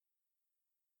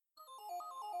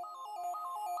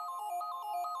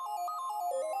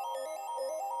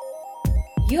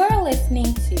You're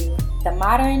listening to The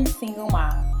Modern Single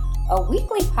Mom, a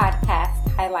weekly podcast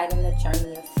highlighting the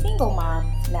journey of single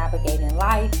moms navigating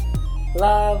life,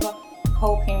 love,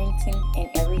 co-parenting, and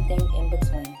everything in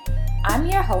between. I'm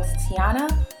your host,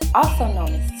 Tiana, also known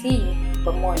as T,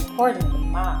 but more importantly,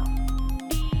 Mom.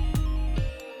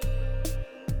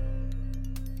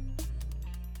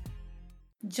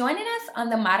 Joining us on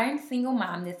The Modern Single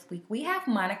Mom this week, we have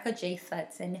Monica J.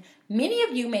 Sutton. Many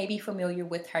of you may be familiar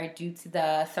with her due to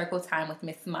the Circle Time with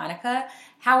Miss Monica.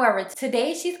 However,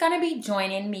 today she's going to be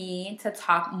joining me to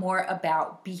talk more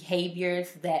about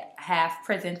behaviors that have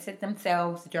presented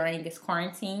themselves during this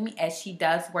quarantine, as she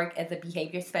does work as a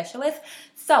behavior specialist.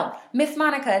 So, Miss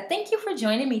Monica, thank you for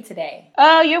joining me today.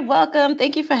 Oh, you're welcome.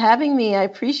 Thank you for having me. I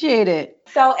appreciate it.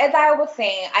 So as I was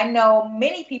saying, I know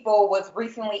many people was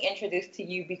recently introduced to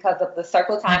you because of the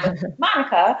Circle Time with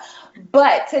Monica,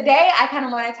 but today I kind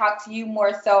of want to talk to you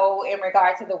more so in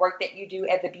regard to the work that you do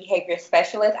as a behavior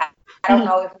specialist. I don't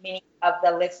know if many of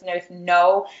the listeners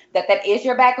know that is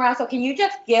your background. So can you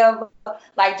just give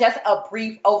just a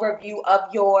brief overview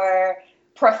of your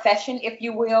profession, if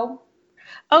you will?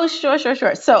 Oh, sure.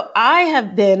 So I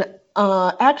have been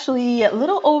actually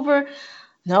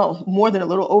more than a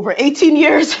little over 18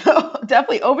 years.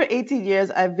 Definitely over 18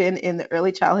 years. I've been in the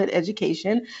early childhood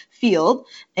education field,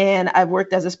 and I've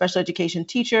worked as a special education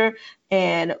teacher,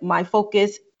 and my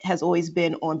focus has always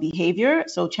been on behavior,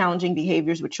 so challenging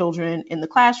behaviors with children in the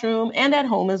classroom and at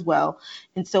home as well.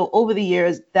 And so over the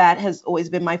years, that has always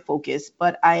been my focus,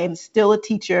 but I am still a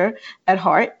teacher at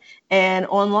heart. And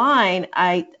online,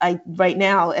 I right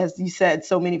now, as you said,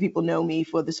 so many people know me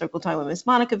for the Circle Time with Miss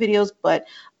Monica videos, but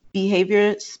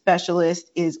behavior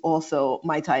specialist is also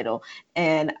my title.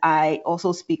 And I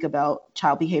also speak about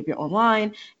child behavior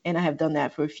online, and I have done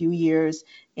that for a few years.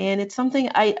 And it's something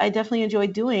I definitely enjoy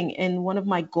doing. And one of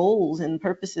my goals and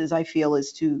purposes, I feel,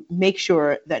 is to make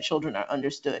sure that children are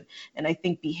understood. And I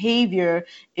think behavior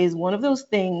is one of those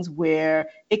things where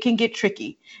it can get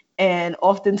tricky. And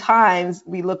oftentimes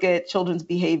we look at children's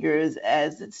behaviors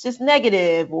as it's just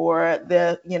negative, or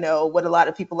what a lot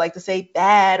of people like to say,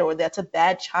 bad, or that's a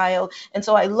bad child. And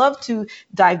so I love to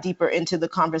dive deeper into the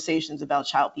conversations about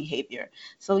child behavior.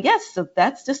 So yes, so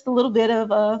that's just a little bit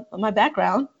of my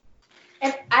background.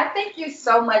 And I thank you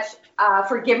so much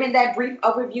for giving that brief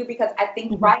overview, because I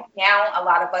think right now a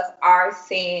lot of us are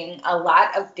seeing a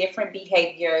lot of different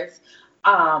behaviors.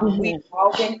 We've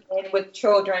all been in with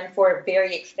children for a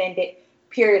very extended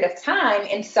period of time.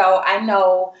 And so I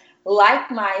know, like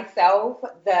myself,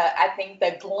 I think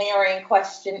the glaring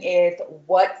question is,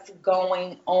 what's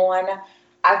going on?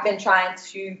 I've been trying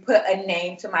to put a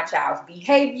name to my child's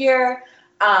behavior,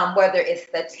 whether it's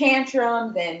the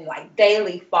tantrum, then like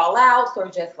daily fallouts,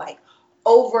 or just like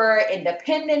over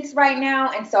independence right now.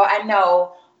 And so I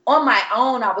know on my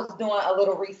own, I was doing a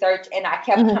little research, and I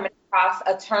kept coming across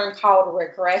a term called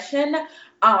regression.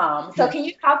 So can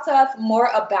you talk to us more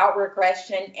about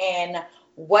regression and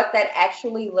what that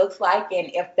actually looks like, and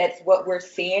if that's what we're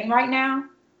seeing right now?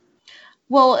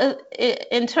 Well,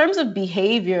 in terms of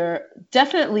behavior,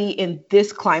 definitely in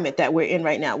this climate that we're in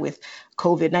right now with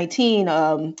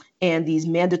COVID-19 and these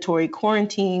mandatory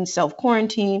quarantine,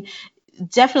 self-quarantine,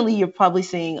 definitely you're probably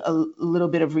seeing a little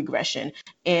bit of regression.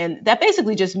 And that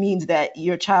basically just means that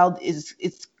your child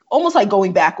it's almost like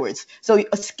going backwards. So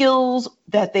skills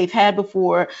that they've had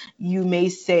before, you may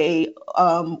say,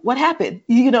 what happened?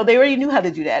 They already knew how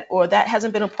to do that, or that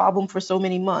hasn't been a problem for so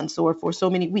many months or for so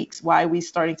many weeks. Why are we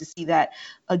starting to see that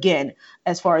again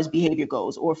as far as behavior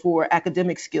goes? Or for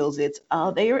academic skills, it's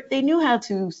they knew how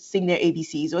to sing their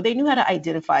ABCs, or they knew how to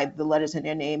identify the letters in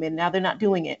their name, and now they're not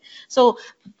doing it. So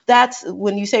that's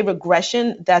when you say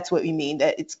regression, that's what we mean,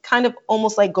 that it's kind of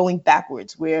almost like going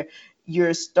backwards, where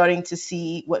you're starting to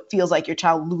see what feels like your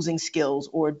child losing skills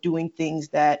or doing things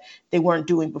that they weren't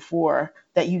doing before,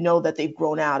 that that they've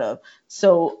grown out of.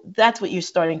 So that's what you're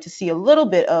starting to see a little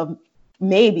bit of,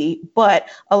 maybe, but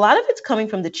a lot of it's coming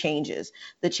from the changes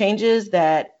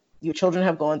that your children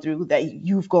have gone through, that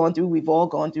you've gone through, we've all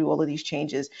gone through all of these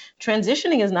changes.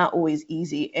 Transitioning is not always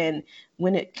easy. And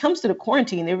when it comes to the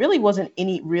quarantine, there really wasn't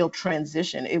any real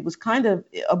transition. It was kind of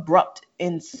abrupt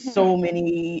for so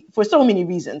many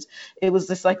reasons. It was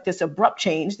just like this abrupt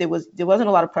change. There wasn't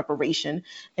a lot of preparation.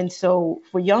 And so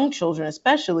for young children,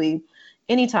 especially,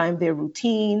 anytime their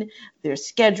routine, their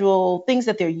schedule, things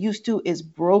that they're used to is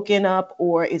broken up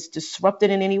or is disrupted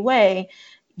in any way,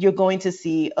 you're going to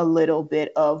see a little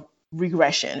bit of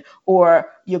regression, or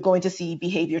you're going to see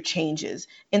behavior changes.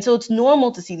 And so it's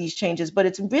normal to see these changes, but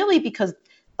it's really because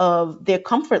of their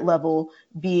comfort level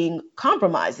being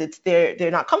compromised. It's they're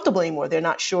not comfortable anymore. They're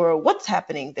not sure what's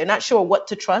happening. They're not sure what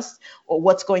to trust or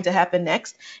what's going to happen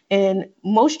next. And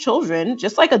most children,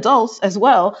 just like adults as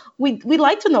well, we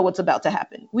like to know what's about to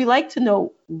happen. We like to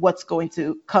know what's going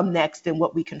to come next and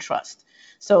what we can trust.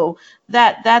 So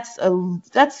that's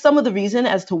some of the reason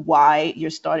as to why you're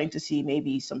starting to see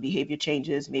maybe some behavior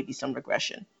changes, maybe some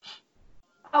regression.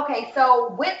 Okay,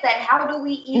 so with that, how do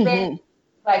we even Hmm.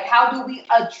 like how do we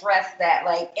address that,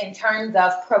 like in terms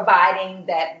of providing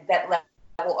that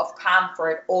level of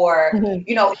comfort, or Hmm.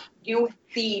 you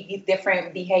see these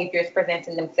different behaviors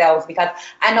presenting themselves? Because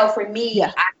I know for Yeah. me,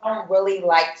 I don't really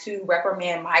like to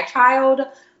reprimand my child,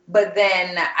 but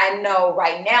then I know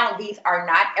right now these are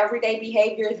not everyday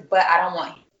behaviors, but I don't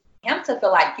want him to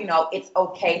feel like it's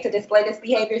okay to display this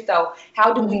behavior. So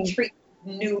how do we Hmm. treat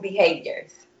new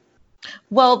behaviors?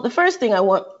 Well, the first thing I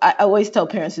always tell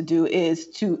parents to do is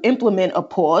to implement a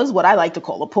pause, what I like to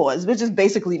call a pause, which is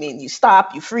basically mean you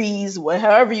stop, you freeze,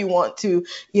 however you want to,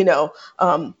 you know,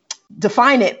 um,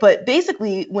 define it. But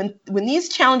basically, when these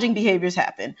challenging behaviors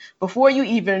happen, before you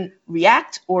even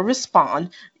react or respond,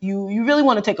 you really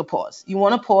want to take a pause. You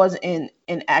want to pause and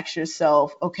ask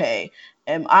yourself, okay,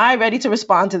 am I ready to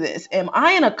respond to this? Am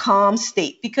I in a calm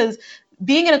state? Because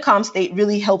being in a calm state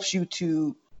really helps you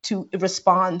to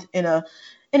respond in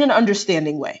an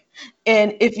understanding way.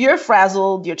 And if you're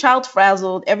frazzled, your child's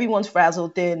frazzled, everyone's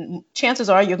frazzled, then chances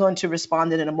are you're going to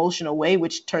respond in an emotional way,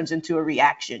 which turns into a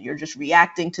reaction. You're just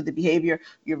reacting to the behavior,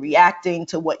 you're reacting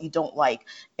to what you don't like.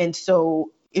 And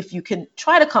so if you can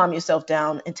try to calm yourself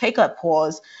down and take a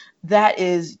pause, that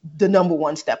is the number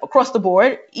one step across the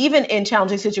board, even in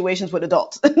challenging situations with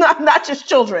adults, not just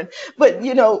children, but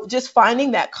just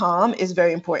finding that calm is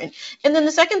very important. And then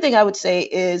the second thing I would say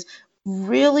is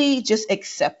really just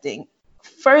accepting.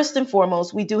 First and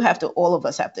foremost, we do have to, all of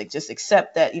us have to just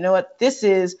accept that, you know what, this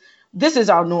is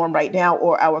our norm right now,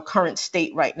 or our current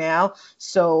state right now.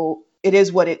 So it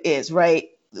is what it is,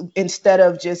 right? Instead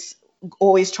of just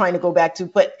always trying to go back to,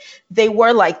 but they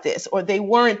were like this, or they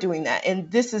weren't doing that,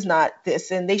 and this is not this,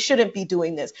 and they shouldn't be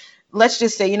doing this. Let's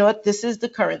just say, you know what, this is the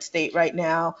current state right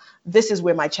now. This is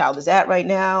where my child is at right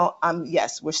now.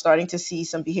 Yes, we're starting to see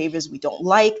some behaviors we don't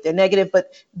like. They're negative,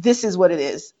 but this is what it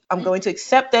is. I'm going to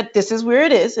accept that this is where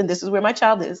it is, and this is where my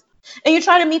child is. And you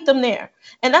try to meet them there.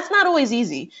 And that's not always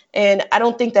easy. And I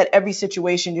don't think that every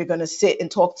situation you're going to sit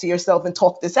and talk to yourself and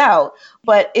talk this out,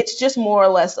 but it's just more or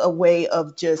less a way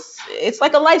of just, it's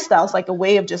like a lifestyle. It's like a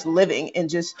way of just living and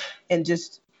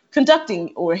just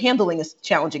conducting or handling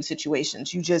challenging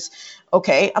situations. You just,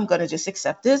 okay, I'm going to just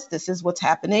accept this. This is what's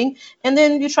happening. And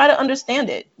then you try to understand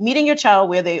it. Meeting your child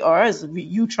where they are is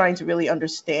you trying to really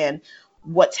understand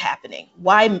what's happening,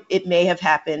 why it may have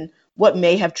happened, what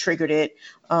may have triggered it.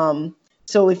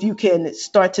 So if you can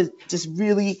start to just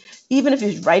really, even if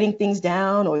you're writing things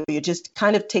down or you're just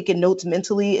kind of taking notes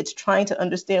mentally, it's trying to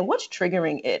understand what's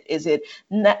triggering it. Is it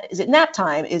nap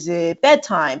time? Is it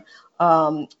bedtime?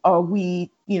 Are we,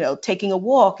 taking a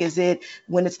walk? Is it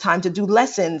when it's time to do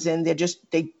lessons and they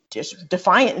just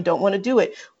defiant and don't want to do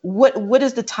it? What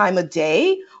is the time of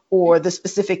day or the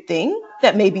specific thing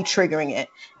that may be triggering it?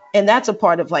 And that's a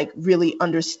part of like really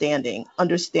understanding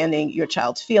your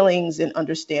child's feelings and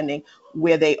understanding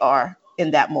where they are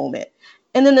in that moment.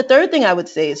 And then the third thing I would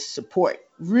say is support.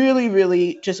 Really,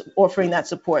 really just offering that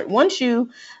support. Once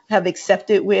you have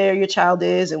accepted where your child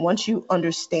is, and once you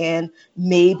understand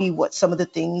maybe what some of the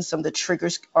things, some of the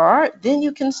triggers are, then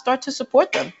you can start to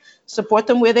support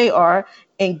them where they are,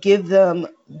 and give them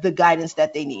the guidance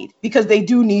that they need, because they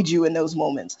do need you in those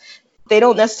moments. They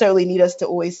don't necessarily need us to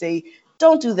always say,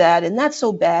 don't do that, and that's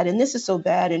so bad, and this is so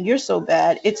bad, and you're so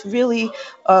bad. It's really,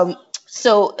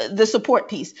 so the support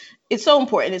piece, it's so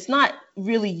important. It's not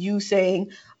really you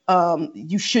saying,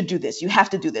 you should do this, you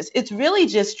have to do this. It's really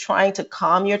just trying to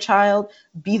calm your child,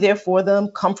 be there for them,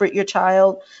 comfort your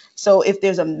child. So if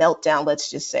there's a meltdown, let's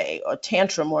just say, or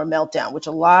tantrum or a meltdown, which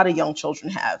a lot of young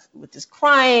children have with this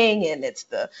crying, and it's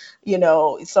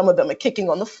some of them are kicking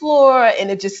on the floor, and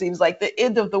it just seems like the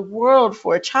end of the world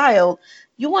for a child.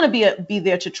 You want to be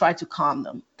there to try to calm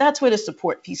them. That's where the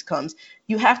support piece comes.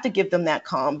 You have to give them that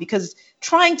calm, because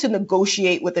trying to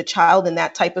negotiate with a child in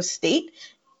that type of state,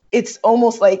 it's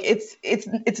almost like it's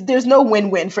there's no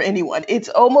win-win for anyone. It's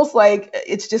almost like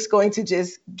it's just going to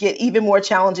just get even more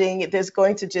challenging. There's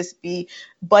going to just be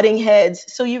butting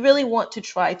heads. So you really want to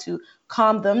try to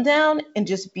calm them down and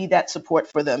just be that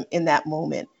support for them in that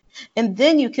moment. And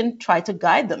then you can try to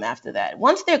guide them after that.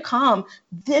 Once they're calm,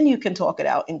 then you can talk it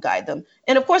out and guide them.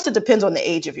 And of course, it depends on the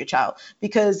age of your child,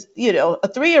 because, a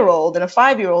 3-year-old and a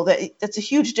 5-year-old, that's a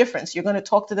huge difference. You're going to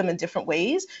talk to them in different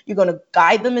ways. You're going to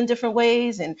guide them in different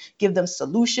ways and give them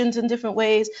solutions in different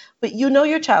ways. But you know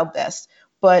your child best.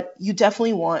 But you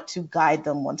definitely want to guide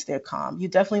them once they're calm. You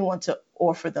definitely want to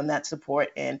offer them that support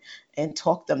and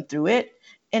talk them through it.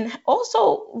 And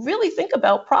also really think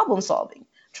about problem solving,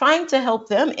 trying to help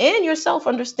them and yourself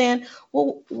understand,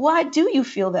 well, why do you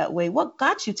feel that way? What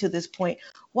got you to this point?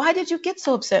 Why did you get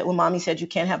so upset when mommy said you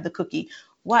can't have the cookie?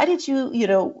 Why did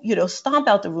you stomp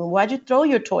out the room? Why did you throw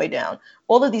your toy down?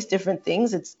 All of these different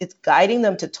things. It's guiding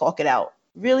them to talk it out,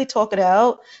 really talk it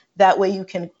out. That way you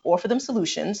can offer them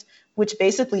solutions, which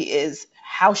basically is,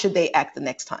 how should they act the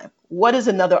next time? What is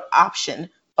another option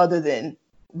other than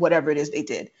whatever it is they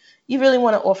did? You really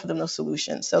want to offer them those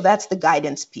solutions. So that's the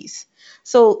guidance piece.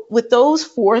 So with those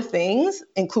 4 things,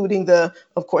 including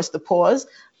of course, the pause,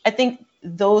 I think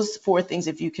those 4 things,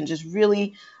 if you can just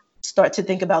really start to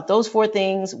think about those 4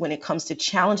 things when it comes to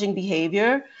challenging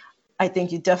behavior, I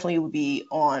think you definitely would be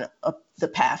on the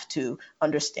path to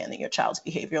understanding your child's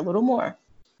behavior a little more.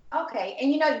 Okay,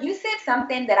 and you said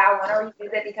something that I want to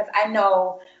revisit because I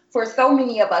know for so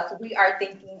many of us, we are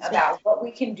thinking about what we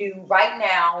can do right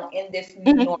now in this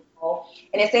new Mhm. normal.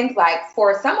 And it seems like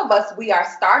for some of us, we are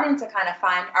starting to kind of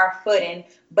find our footing.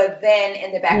 But then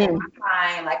in the back of Mm.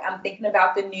 my mind, like I'm thinking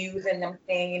about the news and them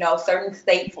saying, certain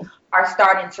states are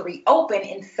starting to reopen.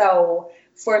 And so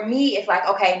for me, it's like,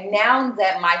 okay, now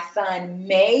that my son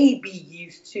may be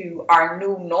used to our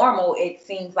new normal, it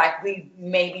seems like we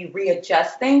may be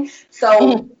readjusting. So,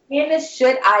 Mhm. when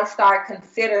should I start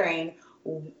considering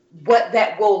what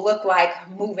that will look like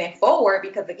moving forward?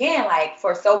 Because again, like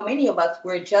for so many of us,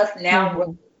 we're just now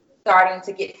Mhm. starting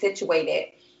to get situated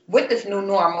with this new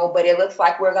normal, but it looks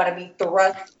like we're going to be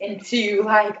thrust into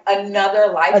like another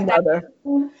lifestyle. Another.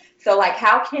 So, like,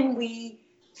 how can we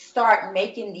start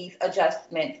making these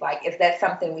adjustments? Like, is that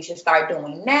something we should start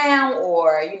doing now,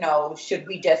 or should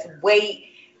we just wait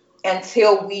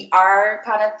until we are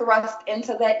kind of thrust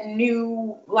into that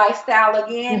new lifestyle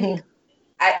again? Mhm.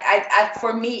 Because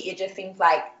for me, it just seems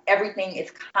like everything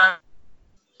is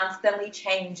constantly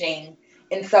changing.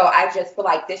 And so I just feel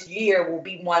like this year will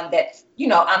be one that's,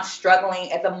 I'm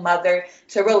struggling as a mother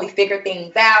to really figure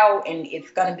things out. And it's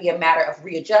going to be a matter of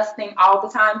readjusting all the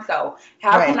time. So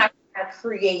how can Right. I kind of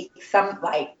create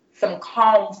some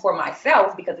calm for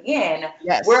myself? Because again,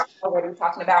 we're Yes. already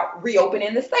talking about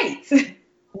reopening the states.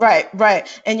 Right,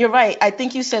 right. And you're right. I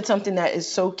think you said something that is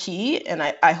so key. And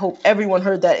I hope everyone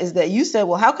heard that, is that you said,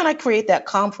 well, how can I create that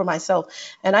calm for myself?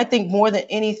 And I think more than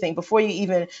anything, before you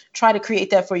even try to create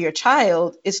that for your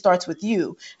child, it starts with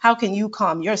you. How can you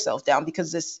calm yourself down?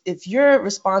 Because if you're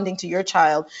responding to your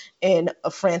child in a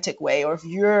frantic way, or if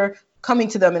you're coming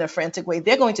to them in a frantic way,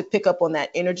 they're going to pick up on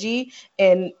that energy.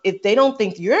 And if they don't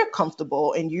think you're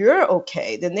comfortable and you're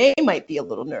okay, then they might be a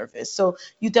little nervous. So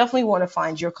you definitely want to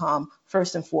find your calm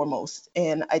first and foremost.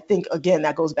 And I think, again,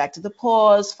 that goes back to the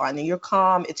pause, finding your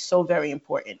calm. It's so very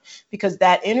important, because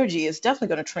that energy is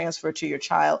definitely going to transfer to your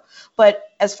child. But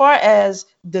as far as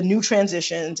the new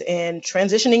transitions and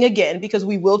transitioning again, because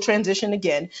we will transition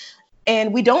again,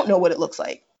 and we don't know what it looks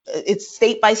like. It's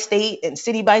state by state and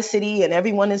city by city, and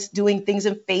everyone is doing things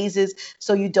in phases,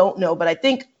 so you don't know. But I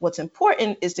think what's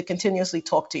important is to continuously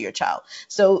talk to your child.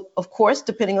 So, of course,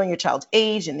 depending on your child's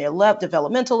age and their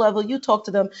developmental level, you talk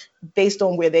to them based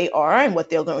on where they are and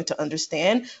what they're going to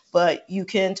understand. But you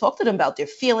can talk to them about their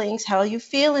feelings. How are you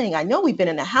feeling? I know we've been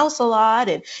in the house a lot,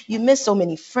 and you miss so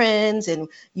many friends, and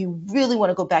you really want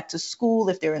to go back to school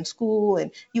if they're in school,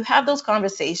 and you have those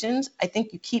conversations. I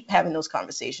think you keep having those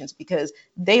conversations, because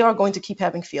they are going to keep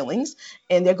having feelings,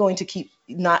 and they're going to keep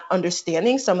not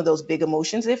understanding some of those big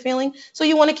emotions they're feeling. So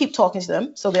you want to keep talking to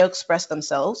them so they'll express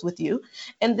themselves with you.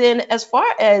 And then as far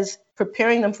as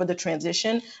preparing them for the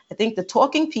transition, I think the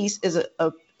talking piece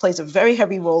plays a very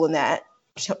heavy role in that,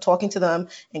 talking to them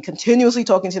and continuously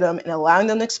talking to them and allowing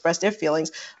them to express their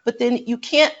feelings. But then you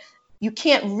can't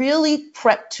really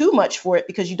prep too much for it,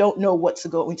 because you don't know what's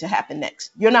going to happen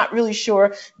next. You're not really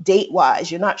sure date wise.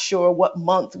 You're not sure what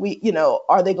month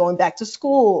are they going back to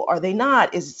school? Are they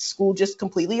not? Is school just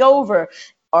completely over?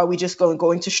 Are we just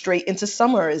going to straight into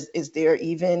summer? Is there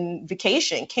even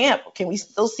vacation, camp? Can we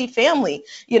still see family?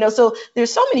 So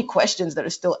there's so many questions that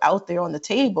are still out there on the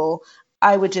table.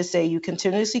 I would just say you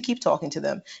continuously keep talking to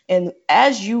them. And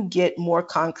as you get more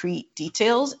concrete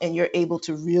details and you're able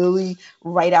to really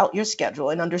write out your schedule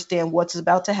and understand what's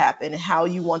about to happen and how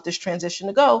you want this transition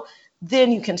to go,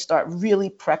 then you can start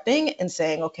really prepping and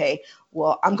saying, okay,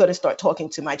 well, I'm going to start talking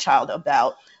to my child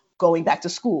about going back to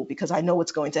school because I know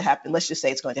what's going to happen. Let's just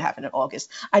say it's going to happen in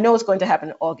August. I know it's going to happen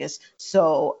in August.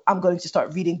 So I'm going to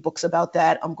start reading books about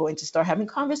that. I'm going to start having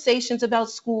conversations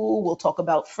about school. We'll talk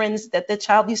about friends that the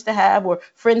child used to have or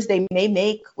friends they may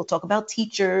make. We'll talk about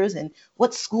teachers and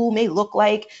what school may look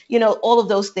like, all of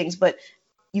those things. But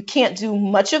you can't do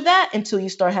much of that until you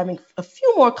start having a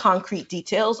few more concrete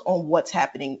details on what's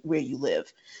happening where you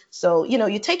live. So,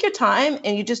 you take your time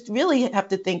and you just really have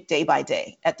to think day by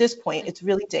day. At this point, it's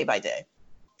really day by day.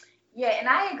 Yeah, and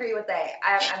I agree with that.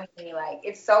 I mean, like,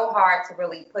 it's so hard to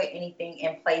really put anything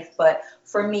in place. But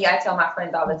for me, I tell my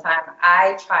friends all the time,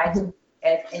 I try to be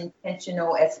as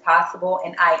intentional as possible,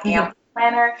 and I am a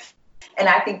planner. And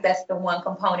I think that's the one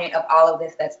component of all of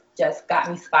this that's just got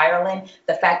me spiraling.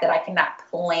 The fact that I cannot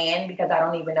plan because I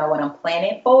don't even know what I'm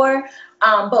planning for.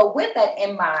 But with that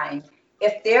in mind,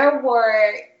 if there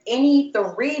were any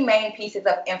three main pieces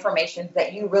of information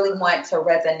that you really want to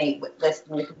resonate with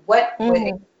listeners, what would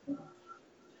it be?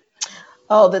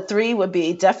 Oh, the three would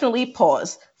be definitely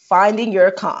pause, finding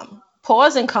your calm.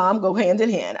 Pause and calm go hand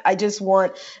in hand. I just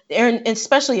want, and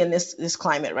especially in this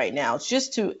climate right now, it's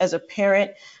just to, as a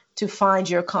parent, to find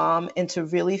your calm and to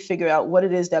really figure out what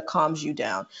it is that calms you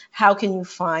down. How can you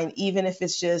find, even if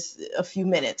it's just a few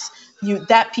minutes,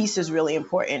 that piece is really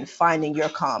important, finding your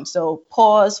calm. So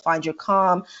pause, find your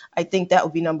calm. I think that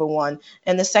would be number one.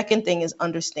 And the second thing is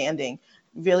understanding.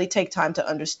 Really take time to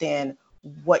understand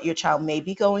what your child may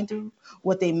be going through,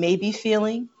 what they may be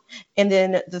feeling. And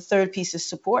then the third piece is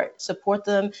support. Support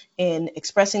them in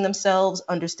expressing themselves,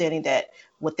 understanding that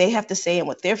what they have to say and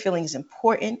what they're feeling is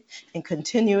important, and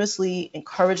continuously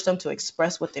encourage them to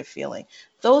express what they're feeling.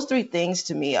 Those three things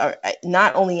to me are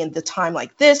not only in the time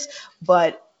like this,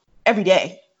 but every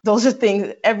day. Those are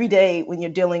things every day when you're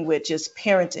dealing with just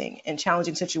parenting and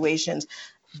challenging situations.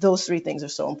 Those three things are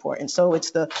so important. So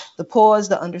it's the pause,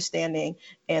 the understanding,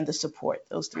 and the support.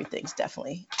 Those three things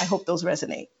definitely. I hope those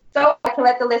resonate. So I can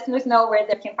let the listeners know where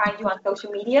they can find you on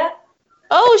social media.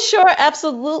 Oh, sure,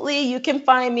 absolutely. You can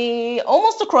find me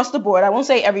almost across the board. I won't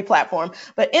say every platform,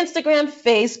 but Instagram,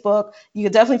 Facebook. You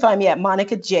can definitely find me at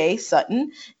Monica J.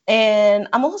 Sutton. And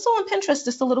I'm also on Pinterest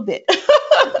just a little bit.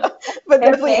 But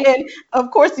definitely, and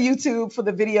of course, YouTube for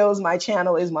the videos. My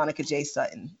channel is Monica J.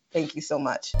 Sutton. Thank you so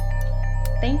much.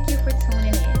 Thank you for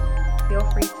tuning in. Feel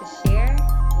free to share